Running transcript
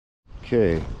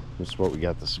Okay, this is what we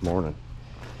got this morning.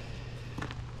 I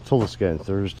told this guy on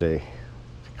Thursday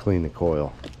to clean the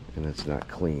coil, and it's not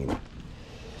clean.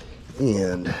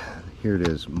 And here it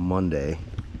is, Monday.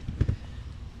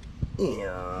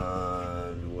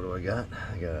 And what do I got?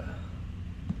 I got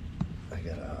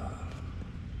a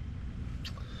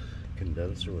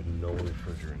condenser with no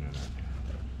refrigerant in it.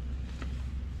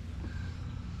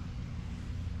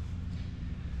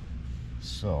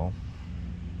 So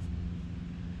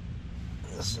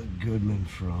this is a Goodman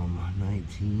from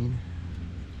 19.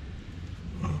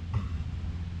 I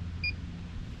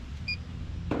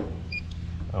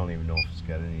don't even know if it's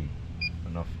got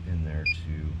enough in there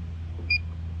to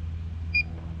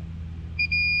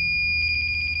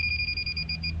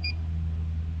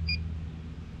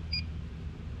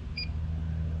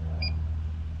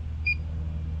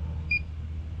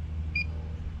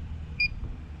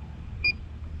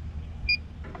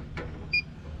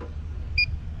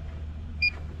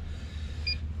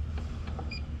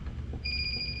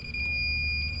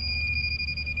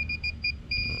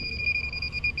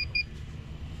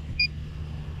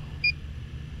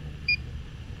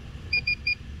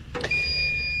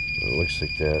It looks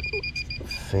like that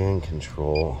fan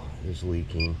control is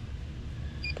leaking.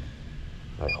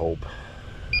 I hope.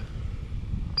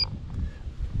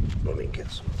 Let me get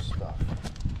some stuff.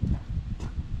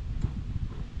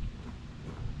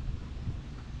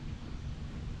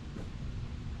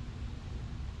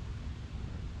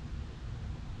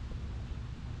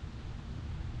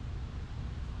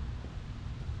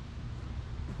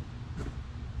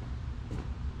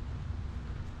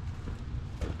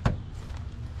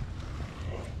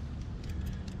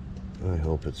 I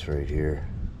hope it's right here.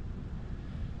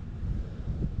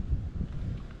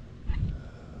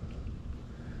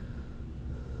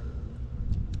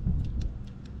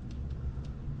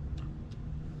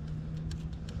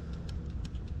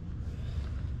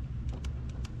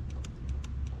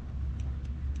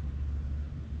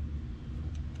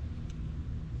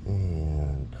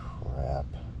 And crap.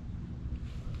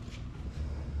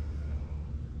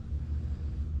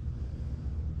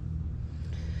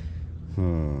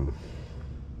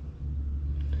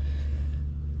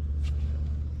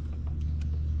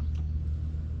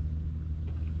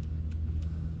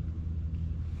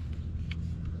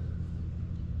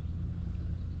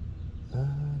 I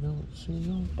don't see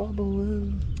no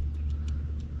bubbling.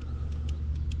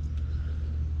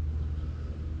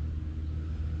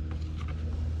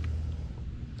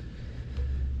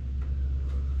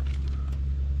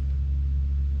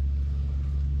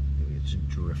 Maybe it's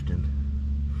drifting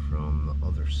from the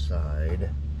other side.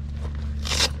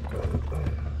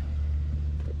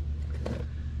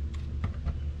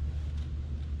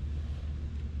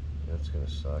 That's gonna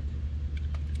suck.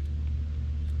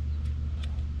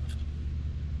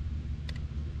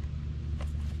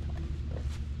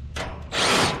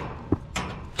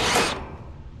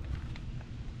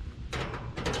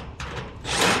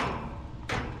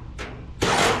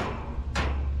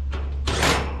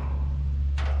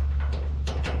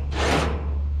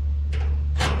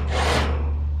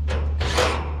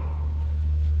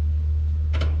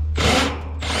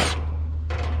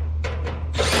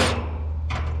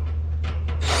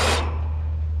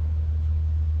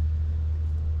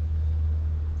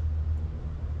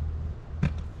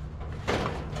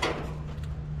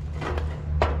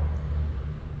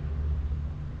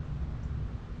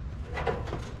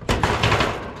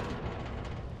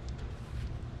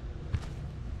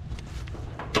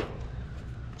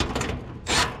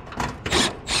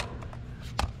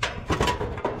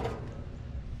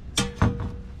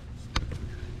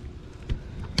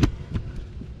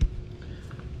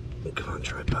 Come on,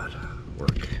 tripod,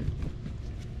 work.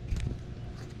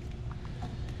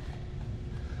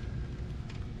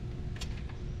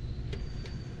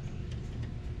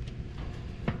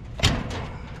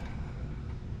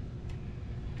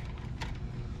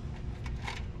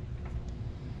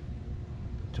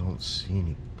 Don't see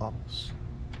any bubbles.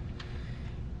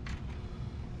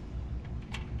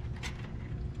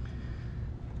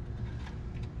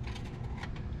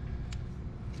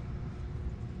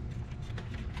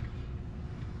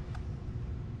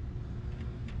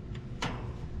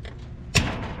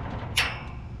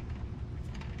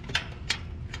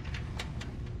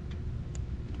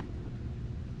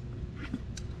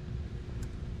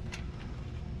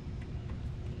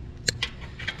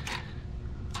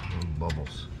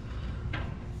 Bubbles.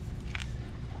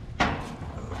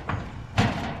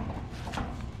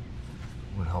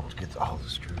 Would help to get all the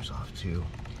screws off too.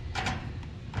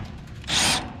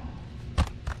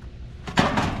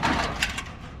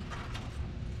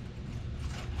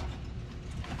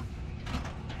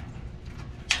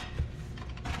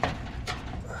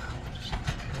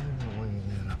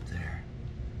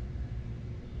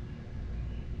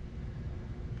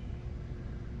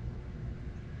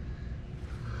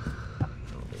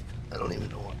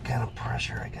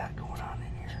 pressure I got going on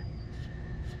in here.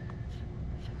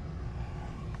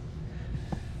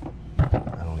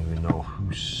 I don't even know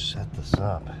who set this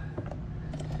up.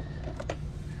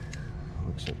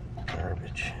 Looks like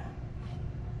garbage.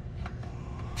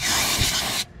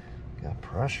 Got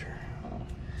pressure.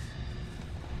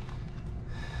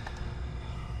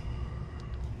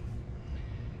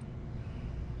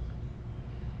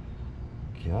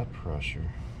 Got pressure.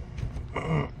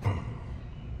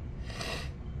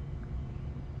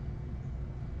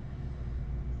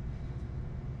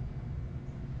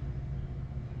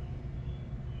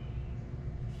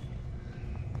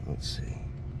 Let's see.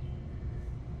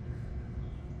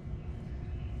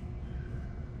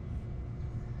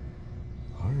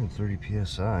 130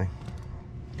 psi.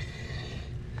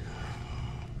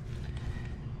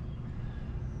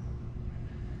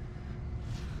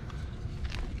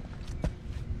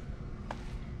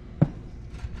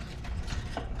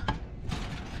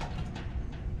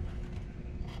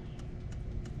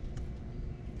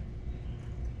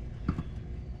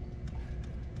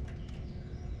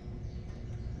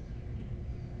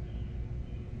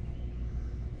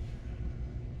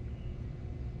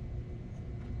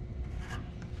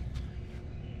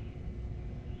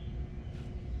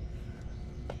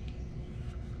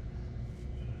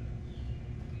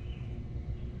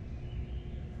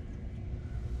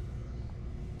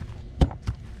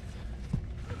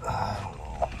 I don't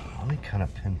know. Let me kind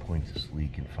of pinpoint this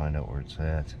leak and find out where it's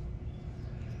at.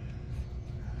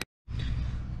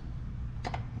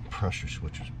 Pressure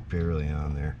switch is barely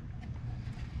on there.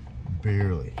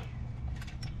 Barely.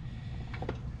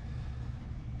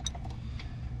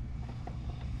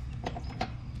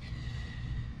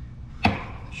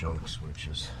 Junk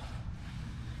switches.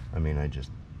 I mean, I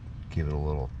just give it a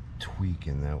little tweak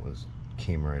and that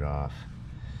came right off.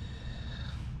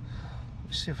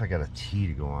 Let's see if I got a T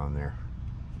to go on there.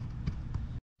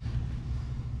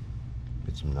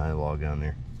 Get some nylog on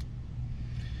there.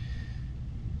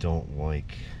 I don't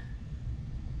like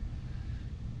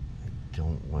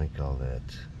all that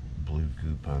blue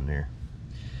goop on there.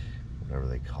 Whatever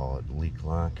they call it, leak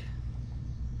lock.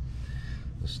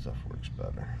 This stuff works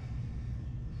better.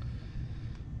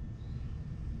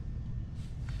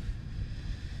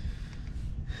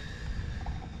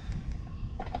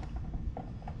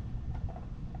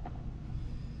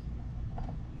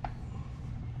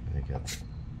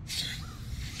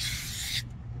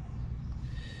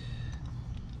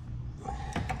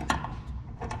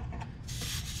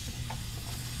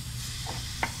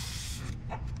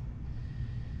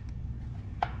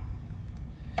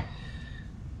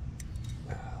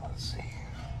 Let's see.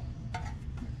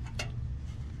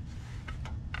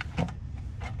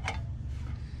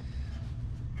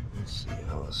 Let's see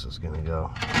how this is going to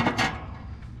go.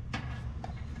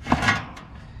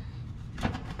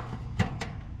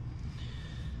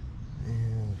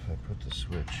 And if I put the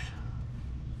switch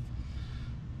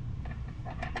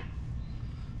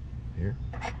here,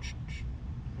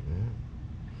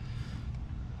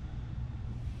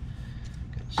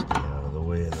 gotta stay out of the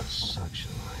way of the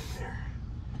suction line there.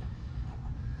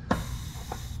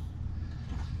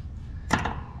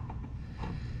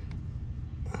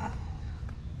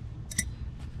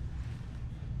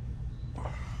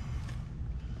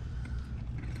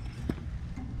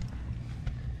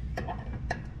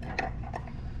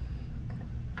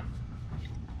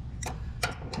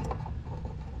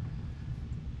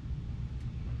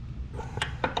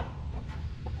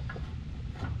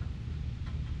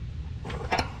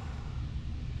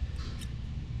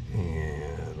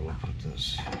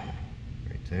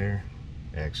 Right there,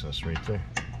 access right there.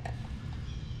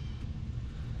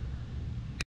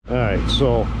 Alright,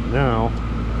 so now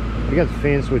I got the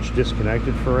fan switch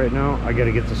disconnected for right now. I got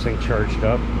to get this thing charged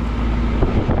up.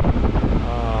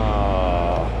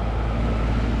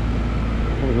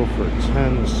 I'm going to go for a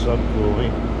 10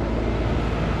 subcooling.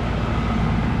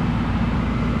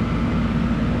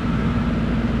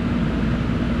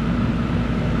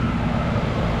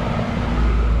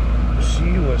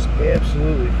 Was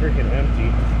absolutely freaking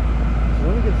empty. So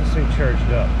let me get this thing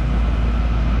charged up.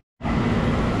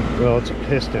 Well, it's a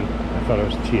piston. I thought it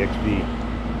was TXB,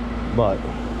 but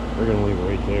we're gonna leave it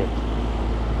right there.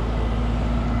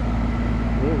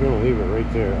 We're gonna leave it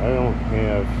right there. I don't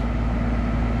have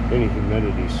any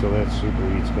humidity, so that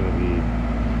superheat's gonna be,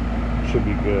 should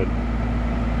be good.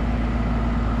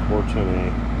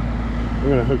 410A. We're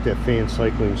gonna hook that fan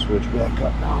cycling switch back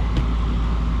up now.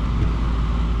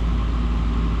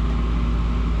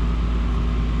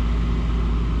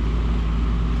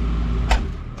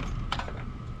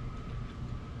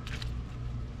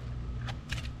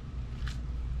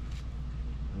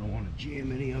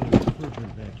 Jam any other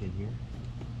equipment back in here.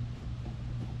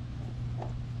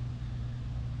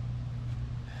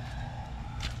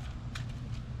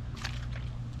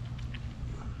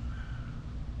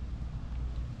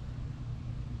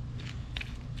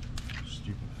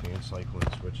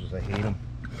 because I hate them.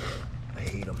 I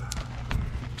hate them.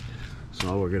 So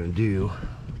all we're gonna do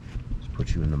is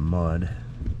put you in the mud.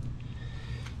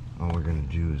 All we're gonna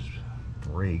do is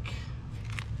break.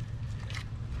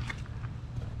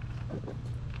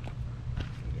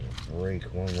 Break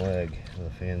one leg of the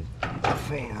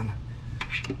fan.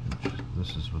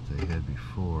 This is what they had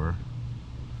before.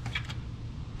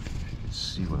 You can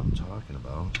see what I'm talking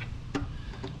about.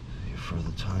 For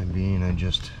the time being, I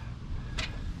just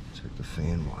took the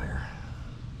fan wire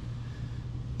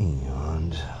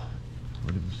and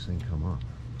where did this thing come up?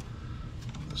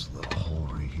 This little hole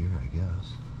right here, I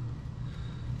guess.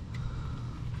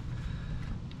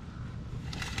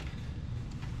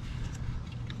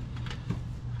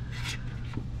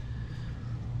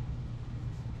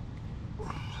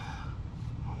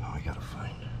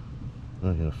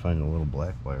 I'm gonna find a little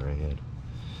black wire I had.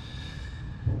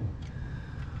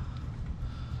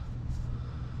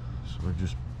 So we're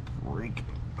just breaking.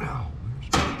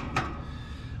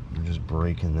 We're just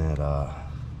breaking that.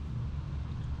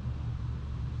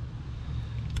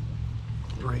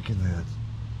 Breaking that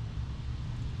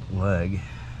leg.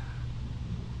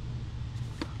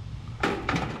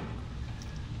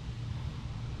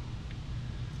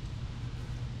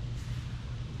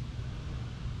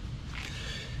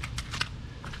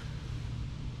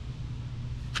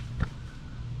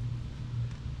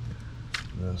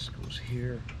 This goes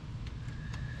here.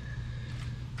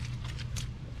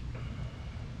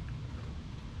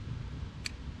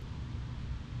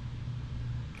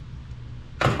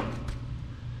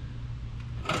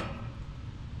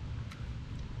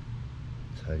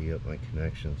 Tidy up my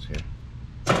connections here.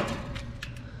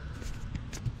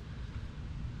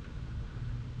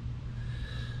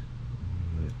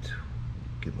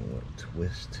 Give them a little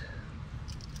twist.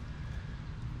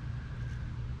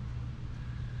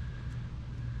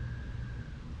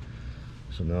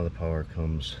 So now the power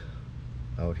comes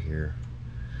out here,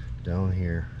 down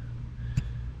here,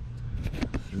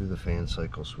 through the fan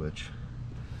cycle switch,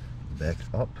 back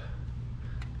up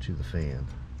to the fan,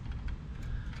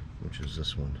 which is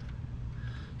this one.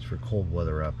 It's for cold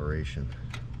weather operation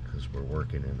because we're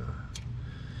working in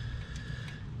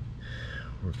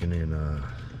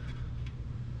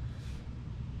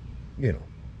you know,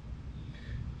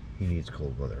 he needs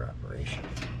cold weather operation.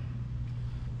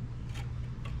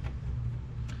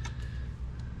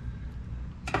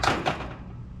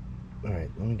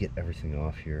 Alright, let me get everything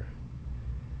off here,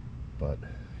 but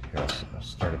here, I'll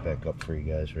start it back up for you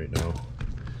guys right now.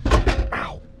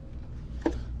 Ow!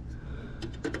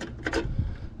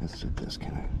 That's the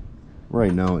disconnect.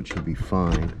 Right now it should be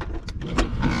fine,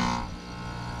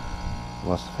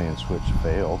 unless the fan switch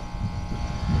failed,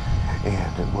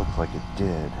 and it looked like it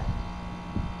did.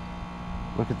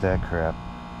 Look at that crap.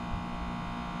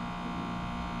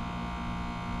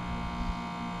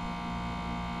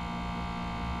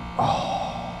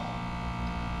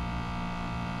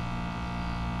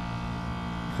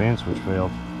 Fan switch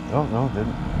failed. Oh, no, it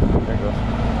didn't. There it goes.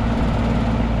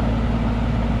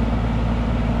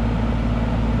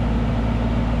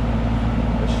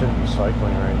 It shouldn't be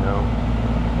cycling right now.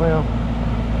 Well,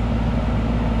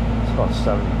 it's about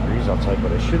 70 degrees outside,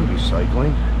 but it shouldn't be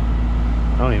cycling.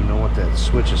 I don't even know what that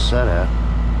switch is set at.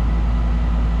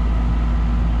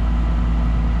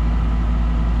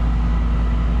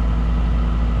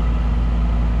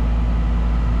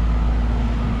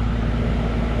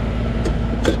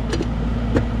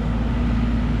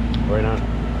 Right on.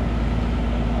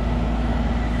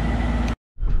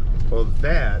 Well,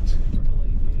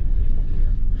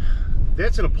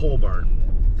 that's in a pole barn.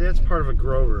 That's part of a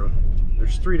grow room.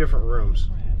 There's 3 different rooms.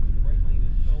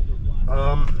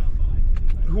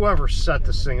 Whoever set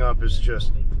this thing up is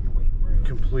just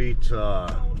complete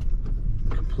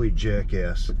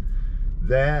jackass.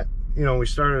 That, you know, we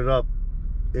started it up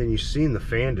and you seen the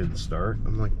fan didn't start.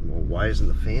 I'm like, well, why isn't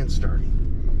the fan starting?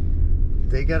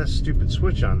 They got a stupid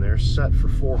switch on there set for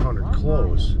 400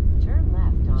 close.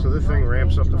 So the thing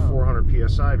ramps up to 400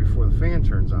 psi before the fan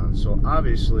turns on. So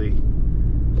obviously,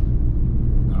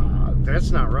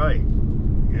 that's not right.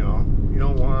 You know, you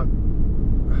don't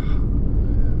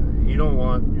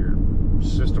want your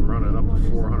system running up to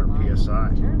 400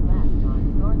 psi.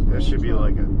 That should be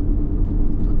like a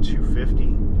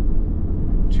 250.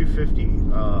 250.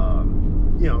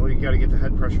 You know, you got to get the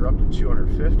head pressure up to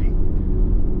 250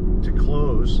 to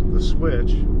close the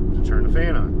switch to turn the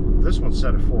fan on. This one's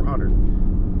set at 400.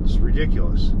 It's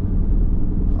ridiculous.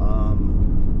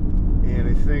 And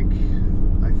I think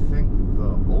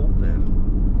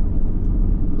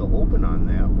the open on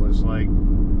that was like,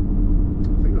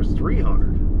 I think it was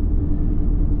 300.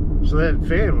 So that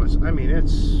fan was, I mean,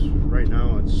 it's right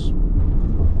now it's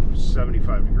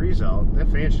 75 degrees out, that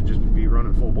fan should just be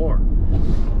running full bore.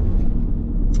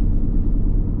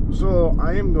 So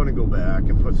I am going to go back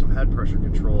and put some head pressure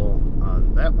control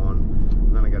on that one.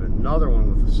 And then I got another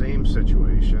one with the same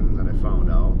situation that I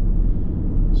found out.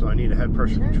 So I need a head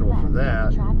pressure control for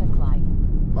that.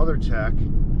 Other tech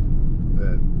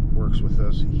that works with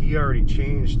this, he already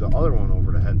changed the other one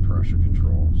over to head pressure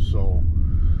control. So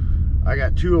I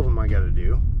got 2 of them I got to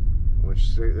do,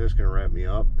 which that's going to wrap me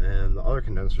up. And the other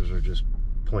condensers are just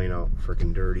plain out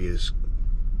freaking dirty, as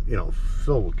you know,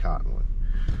 filled with cottonwood.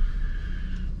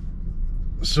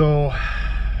 So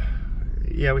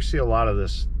yeah, we see a lot of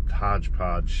this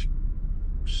hodgepodge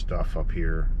stuff up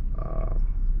here.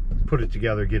 Put it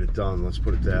together, get it done, let's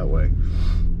put it that way.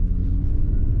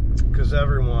 Because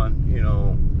everyone, you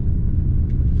know,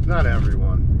 not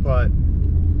everyone, but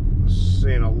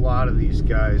seeing a lot of these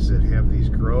guys that have these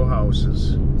grow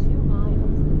houses, 2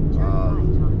 miles,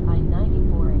 turn right on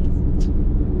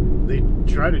I-94 they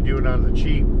try to do it on the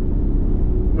cheap,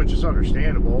 which is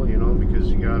understandable, you know,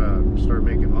 because you gotta start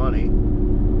making money.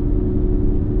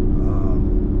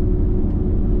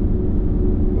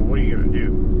 But what are you gonna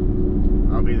do?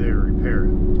 I'll be there to repair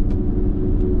it.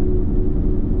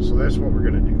 So that's what we're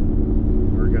gonna do.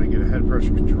 We're gonna get a head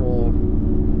pressure control,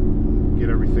 get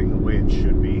everything the way it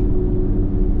should be,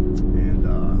 and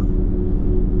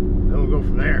then we'll go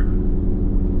from there.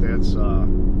 That's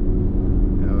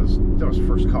you know, that was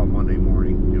first call Monday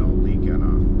morning. You know, leak on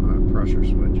a pressure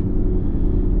switch.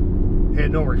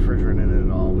 Had no refrigerant in it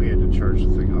at all. We had to charge the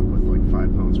thing up with like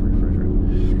 5 pounds of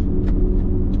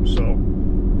refrigerant. So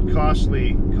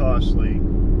costly.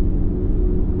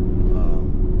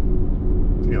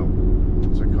 You know,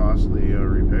 it's a costly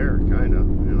repair, kind of.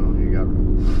 You know, you got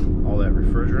all that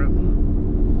refrigerant,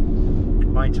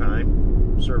 my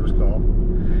time, service call.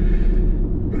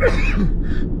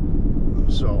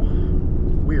 So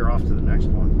we are off to the next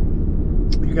one.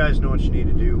 You guys know what you need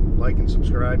to do. Like and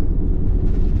subscribe.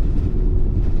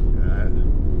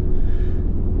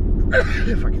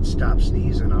 If I could stop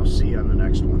sneezing, I'll see you on the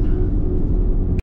next one.